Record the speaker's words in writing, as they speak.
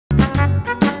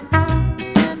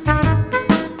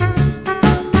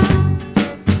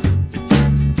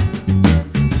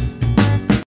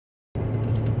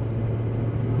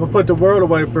put the world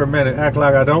away for a minute, act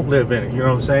like I don't live in it, you know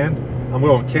what I'm saying? I'm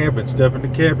going camping, stepping the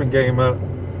camping game up.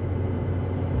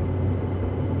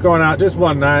 Going out just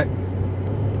one night.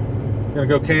 Gonna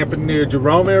go camping near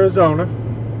Jerome, Arizona.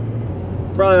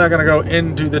 Probably not gonna go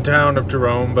into the town of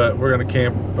Jerome, but we're gonna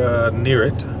camp near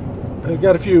it. We've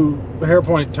got a few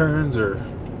hairpoint turns, or I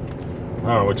don't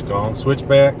know what you call them,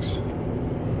 switchbacks.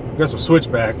 We've got some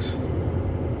switchbacks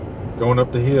going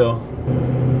up the hill.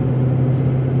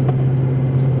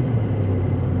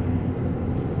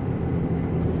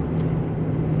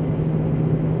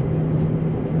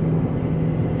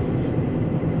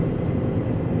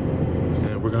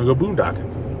 And we're gonna go boondocking.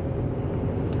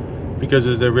 Because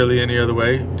is there really any other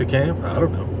way to camp? I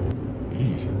don't know.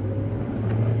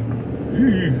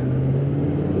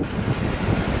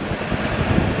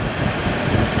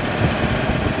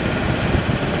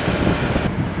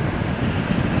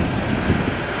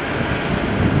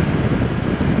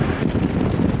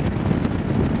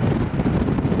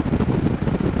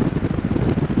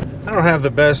 I don't have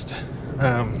the best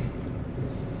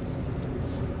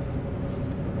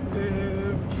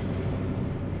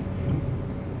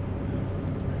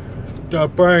the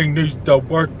brain needs to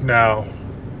work now.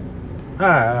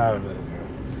 I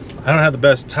don't have the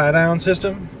best tie-down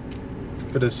system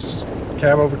for this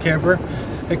cab over camper.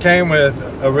 It came with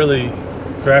a really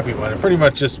crappy one. It pretty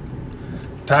much just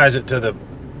ties it to the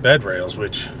bed rails,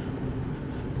 which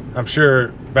I'm sure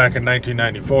back in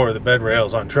 1994 the bed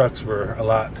rails on trucks were a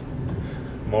lot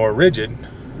more rigid.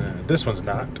 This one's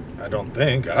not, I don't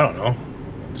think. I don't know.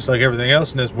 Just like everything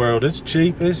else in this world, it's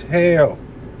cheap as hell.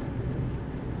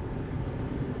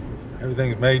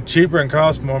 Everything's made cheaper and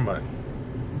costs more money.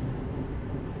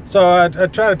 So I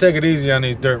try to take it easy on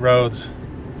these dirt roads,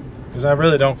 because I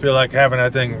really don't feel like having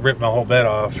that thing rip my whole bed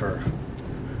off, or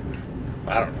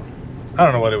I don't know. I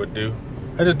don't know what it would do.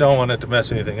 I just don't want it to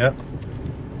mess anything up.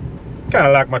 Kind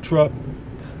of like my truck.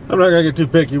 I'm not gonna get too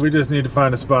picky. We just need to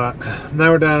find a spot.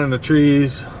 Now we're down in the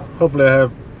trees. Hopefully I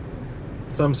have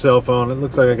some cell phone. It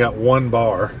looks like I got one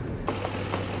bar.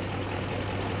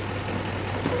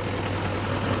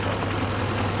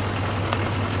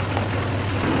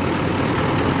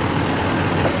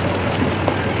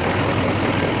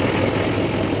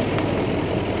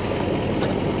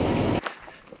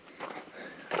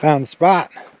 Found the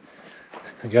spot.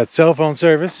 I got cell phone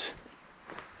service.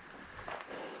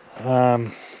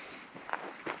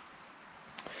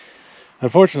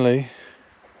 Unfortunately,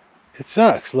 it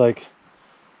sucks. Like,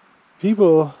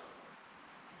 people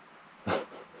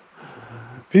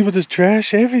just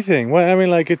trash everything. Well, I mean,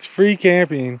 like, it's free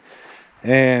camping,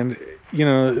 and you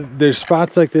know, there's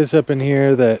spots like this up in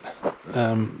here that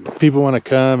people want to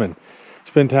come and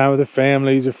spend time with their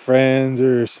families or friends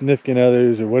or significant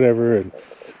others or whatever, and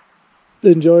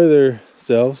enjoy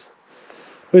themselves,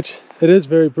 which it is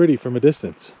very pretty from a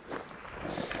distance.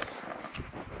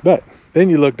 But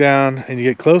then you look down and you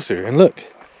get closer and look,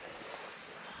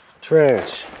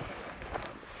 trash.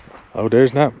 Oh,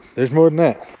 there's more than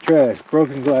that. Trash,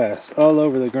 broken glass all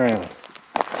over the ground,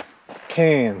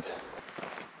 cans,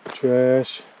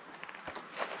 trash.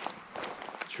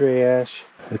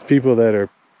 It's people that are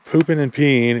pooping and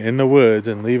peeing in the woods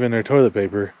and leaving their toilet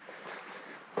paper,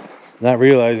 not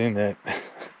realizing that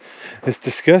it's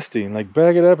disgusting. Like,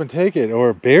 bag it up and take it,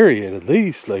 or bury it at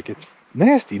least. Like, it's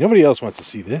nasty. Nobody else wants to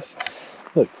see this.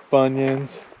 Look,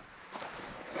 Funyuns.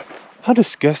 How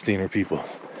disgusting are people?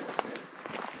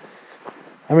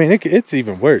 I mean, it's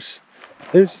even worse.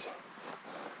 There's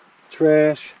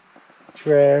trash.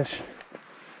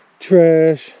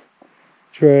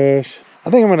 I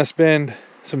think I'm gonna spend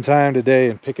some time today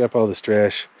and pick up all this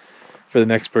trash for the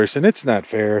next person. It's not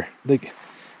fair. Like,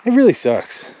 it really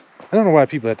sucks. I don't know why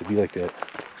people have to be like that.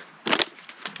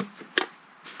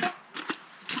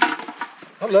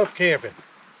 I love camping.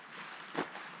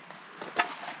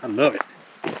 I love it.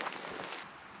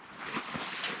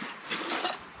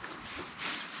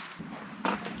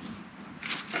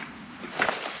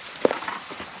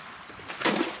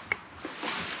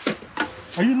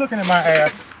 Are you looking at my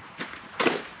ass?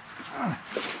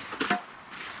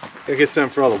 Gotta get some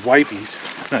for all the wipies.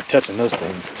 I'm not touching those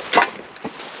things.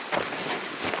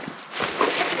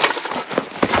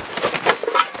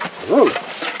 Whoa!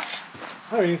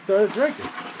 I haven't even started drinking.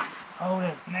 Oh,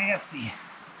 that's nasty.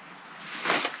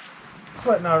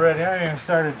 Sweating already. I haven't even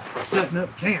started setting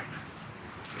up camp.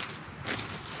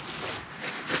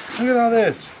 Look at all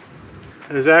this.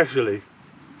 There's actually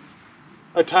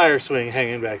a tire swing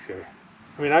hanging back there.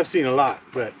 I mean, I've seen a lot,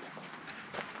 but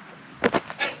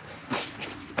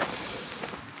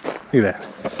look at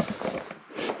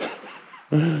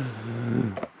that.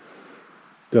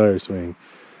 Tire swing.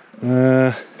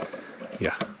 Yeah.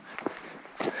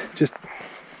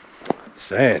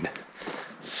 sad.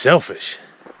 Selfish.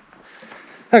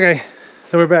 Okay,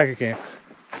 so we're back at camp.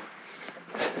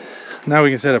 Now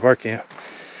we can set up our camp.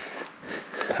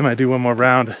 I might do one more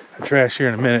round of trash here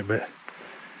in a minute, but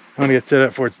I'm gonna get set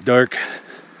up before it's dark.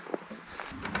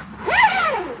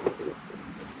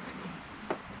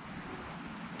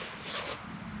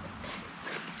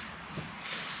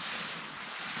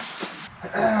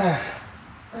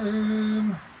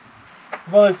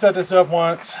 I've only set this up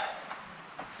once.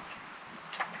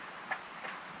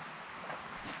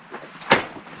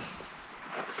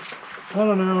 I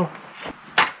don't know.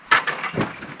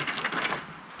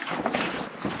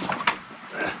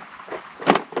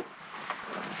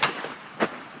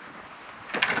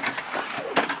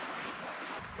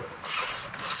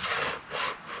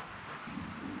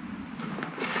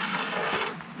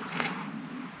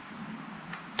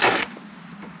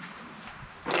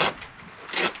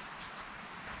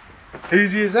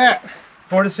 Easy as that.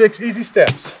 4 to 6 easy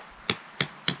steps.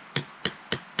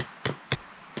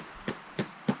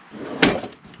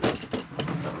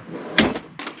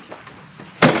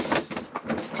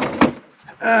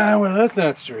 Well, that's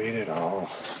not straight at all.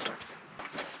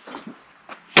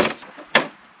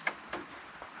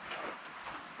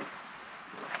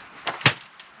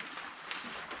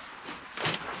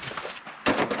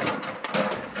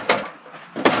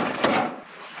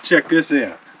 Check this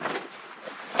out.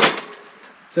 It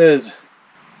says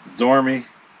Zormi,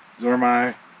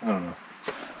 I don't know.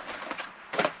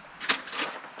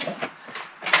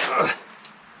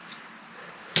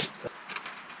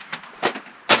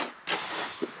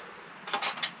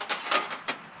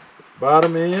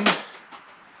 Bottom end.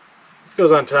 This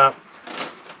goes on top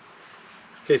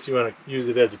in case you want to use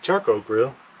it as a charcoal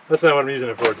grill. That's not what I'm using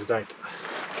it for tonight.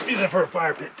 I'm using it for a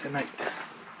fire pit tonight.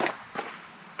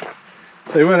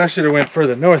 Tell you what, I should have went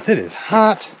further north. It is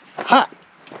hot. Hot.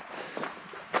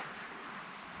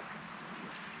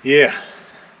 Yeah.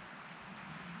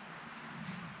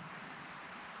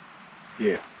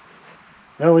 Yeah.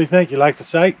 Well, what do you think? You like the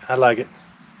site? I like it.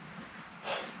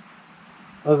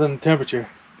 Other than the temperature,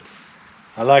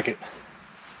 I like it.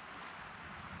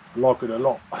 I like it a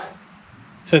lot.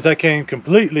 Since I came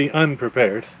completely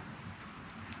unprepared,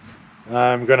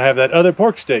 I'm gonna have that other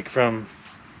pork steak from,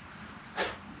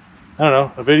 I don't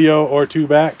know, a video or two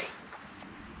back.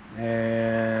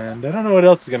 And I don't know what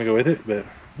else is gonna go with it, but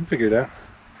we'll figure it out.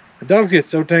 The dogs get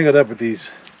so tangled up with these.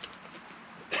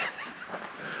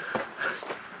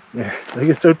 Yeah, they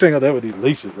get so tangled up with these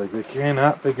leashes, like they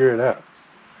cannot figure it out.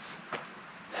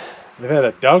 They've had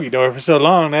a doggy door for so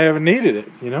long, they haven't needed it,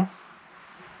 you know?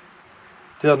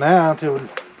 Till now, till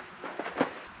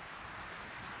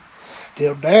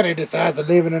Daddy decides to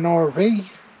live in an RV.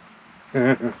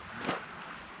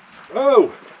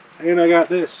 Oh, and I got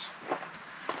this.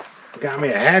 Got me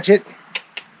a hatchet.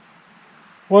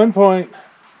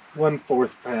 1.14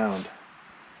 pound.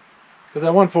 Because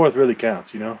that 1/4 really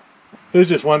counts, you know? If it was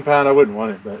just 1 pound, I wouldn't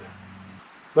want it, but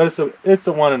it's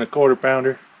a 1 1/4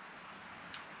 pounder.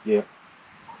 Yeah,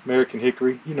 American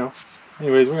hickory, you know.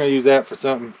 Anyways, we're gonna use that for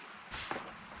something.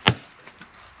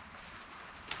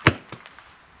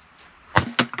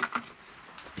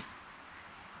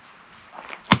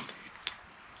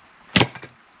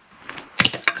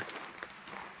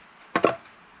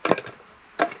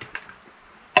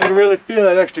 I can really feel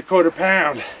that extra 1/4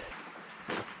 pound.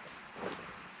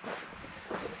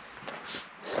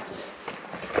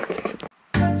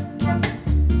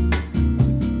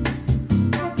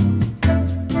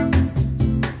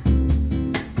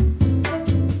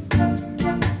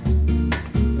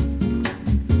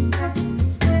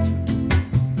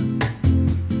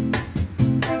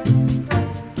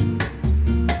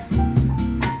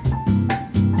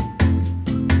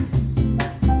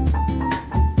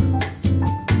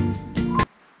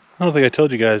 I don't think I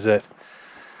told you guys that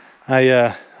I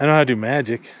know how to do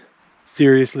magic.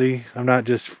 Seriously, I'm not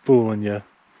just fooling you.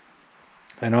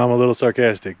 I know I'm a little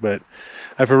sarcastic, but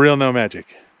I for real know magic.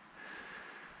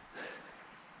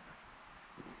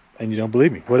 And you don't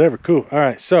believe me. Whatever, cool. All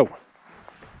right, so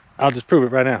I'll just prove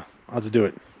it right now. I'll just do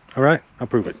it. All right, I'll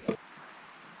prove it.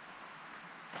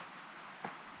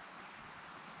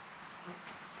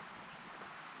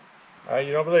 All right,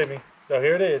 you don't believe me. So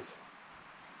here it is.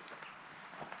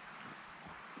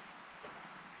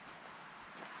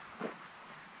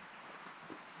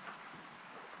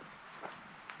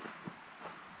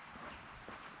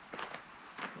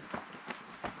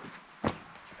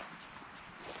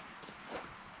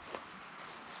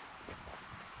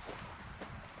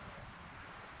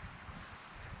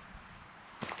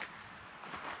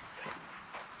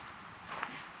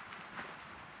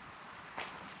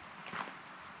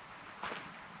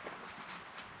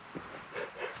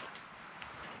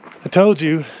 told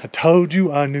you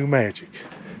I knew magic.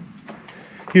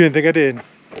 You didn't think I did.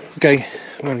 Okay,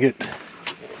 I'm gonna get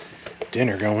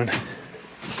dinner going,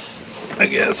 I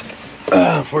guess,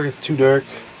 before it gets too dark.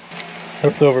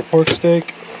 Leftover pork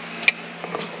steak.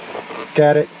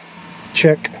 Got it.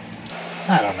 Check.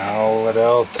 I don't know what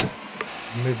else.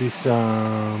 Maybe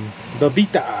some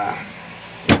babita.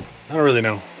 I don't really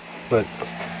know, but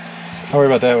I'll worry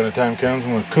about that when the time comes.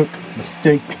 I'm gonna cook the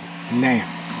steak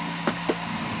now.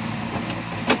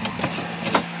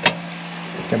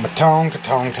 Get my tongs.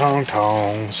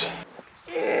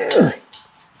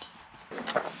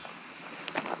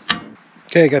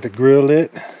 Okay, got the grill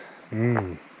lit.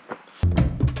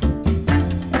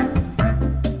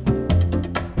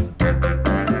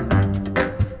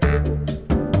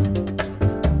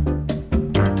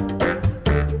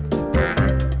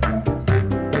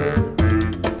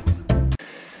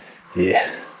 Yeah,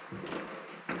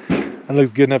 that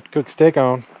looks good enough to cook steak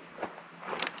on.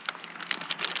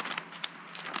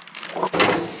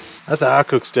 That's how I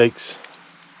cook steaks.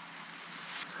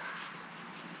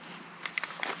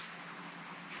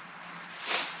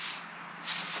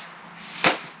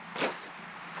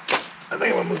 I think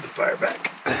I'm gonna move the fire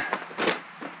back.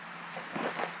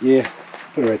 Yeah,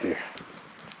 put it right there.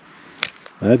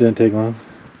 Well, that didn't take long.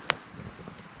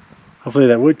 Hopefully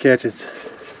that wood catches.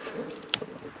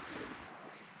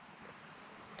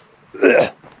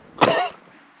 Let's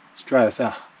try this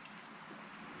out.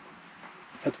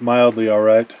 That's mildly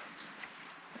alright.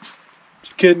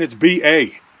 Just kidding, it's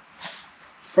BA.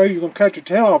 Afraid you're gonna catch your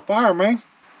tail on fire, man.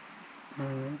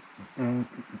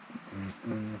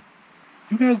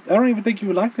 You guys, I don't even think you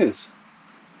would like this.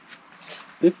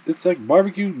 It's like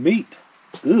barbecued meat.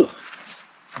 Ugh.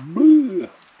 Bleh.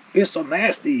 It's so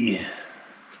nasty.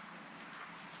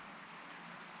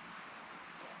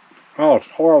 Oh, it's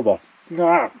horrible.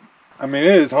 Ah. I mean,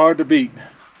 it is hard to beat.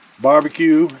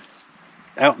 Barbecue,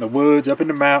 out in the woods, up in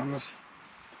the mountains,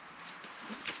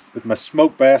 with my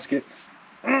smoke basket.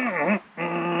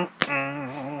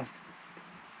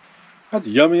 That's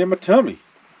yummy in my tummy.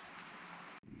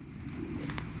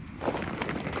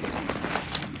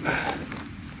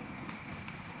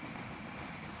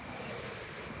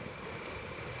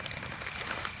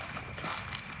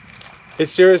 It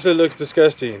seriously looks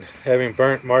disgusting having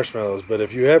burnt marshmallows, but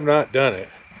if you have not done it,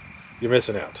 you're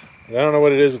missing out. And I don't know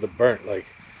what it is with the burnt, like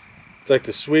it's like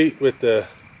the sweet with the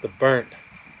burnt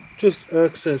just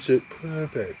accents it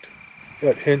perfect.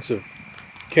 Got hints of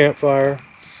campfire,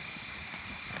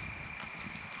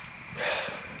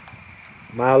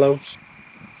 Milos.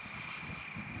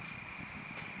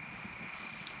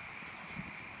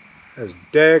 That's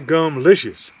daggum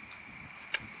delicious.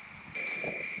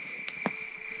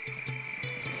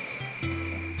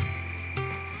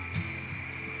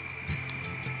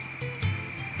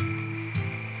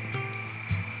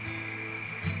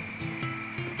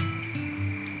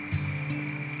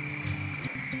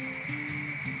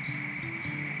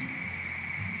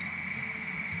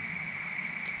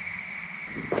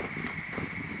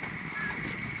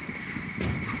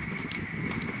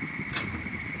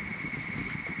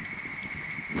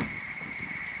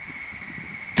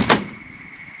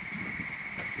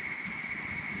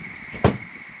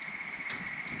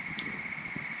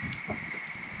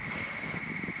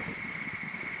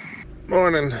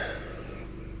 Morning.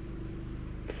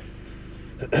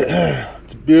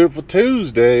 It's a beautiful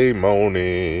Tuesday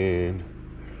morning.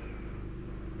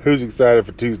 Who's excited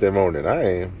for Tuesday morning?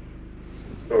 I am.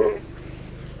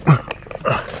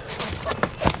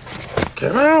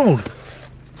 Come on.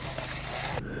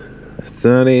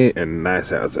 Sunny and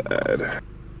nice outside.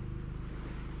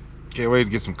 Can't wait to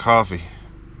get some coffee.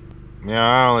 Yeah,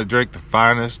 I only drink the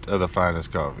finest of the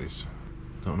finest coffees.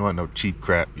 Don't want no cheap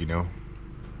crap, you know.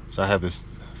 So I have this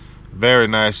very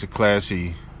nice and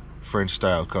classy French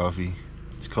style coffee.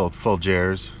 It's called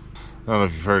Folgers. I don't know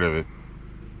if you've heard of it,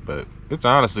 but it's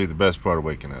honestly the best part of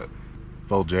waking up.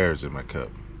 Folgers in my cup.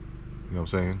 You know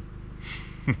what I'm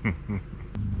saying?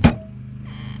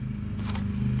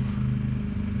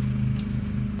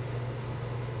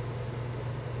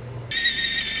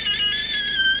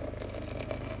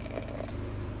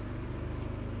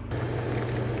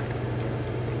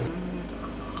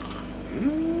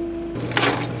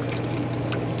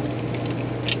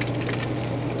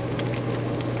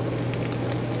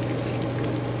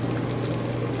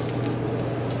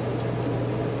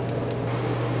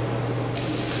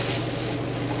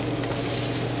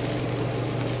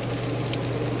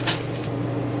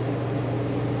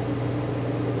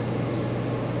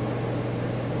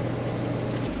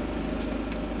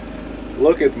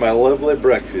 Look at my lovely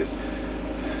breakfast.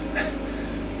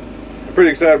 I'm pretty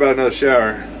excited about another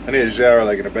shower. I need a shower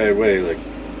like in a bad way. Like,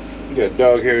 you got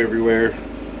dog hair everywhere.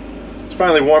 It's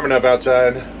finally warm enough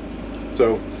outside,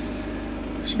 so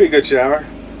should be a good shower.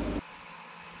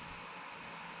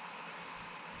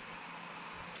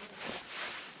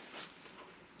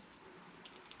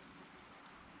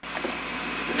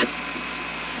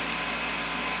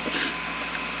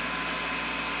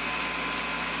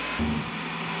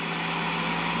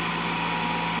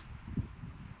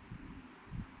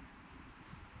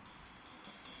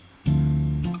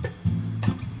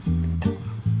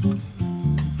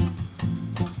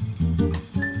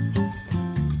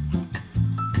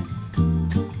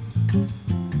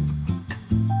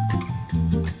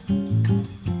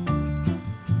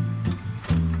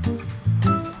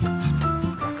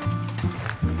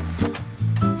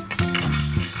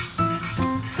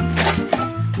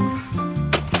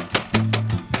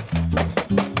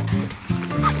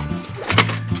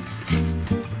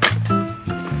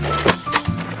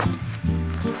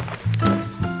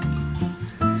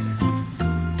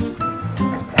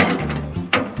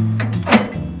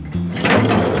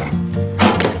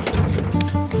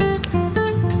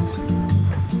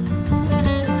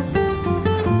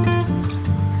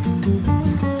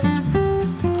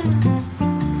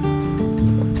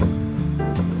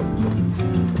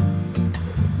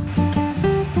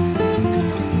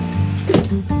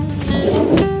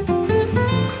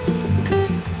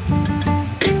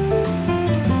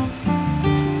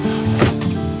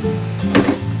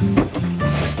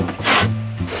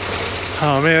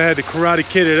 Oh man, I had to karate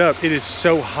kid it up. It is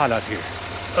so hot out here.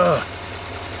 Ugh,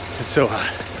 it's so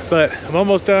hot. But I'm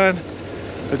almost done.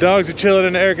 The dogs are chilling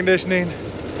in the air conditioning.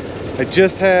 I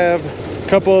just have a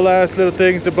couple of last little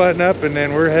things to button up and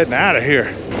then we're heading out of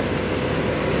here.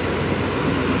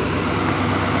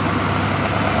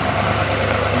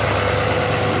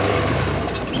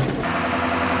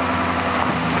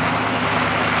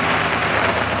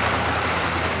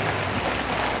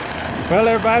 Well,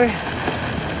 everybody,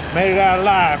 made it out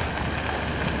alive.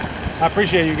 I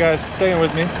appreciate you guys staying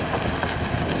with me.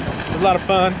 It was a lot of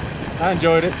fun. I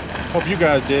enjoyed it. Hope you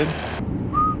guys did.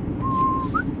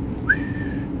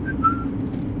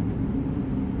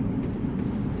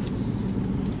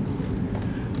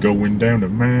 Going down the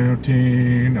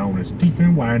mountain on a steep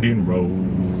and winding road.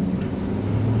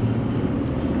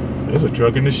 There's a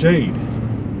truck in the shade.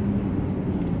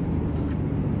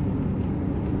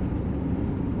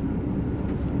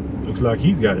 Looks like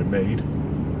he's got it made.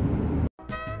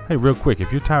 Hey, real quick,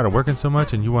 if you're tired of working so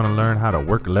much and you want to learn how to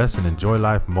work less and enjoy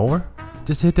life more,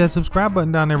 just hit that subscribe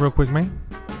button down there real quick, man.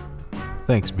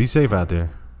 Thanks. Be safe out there.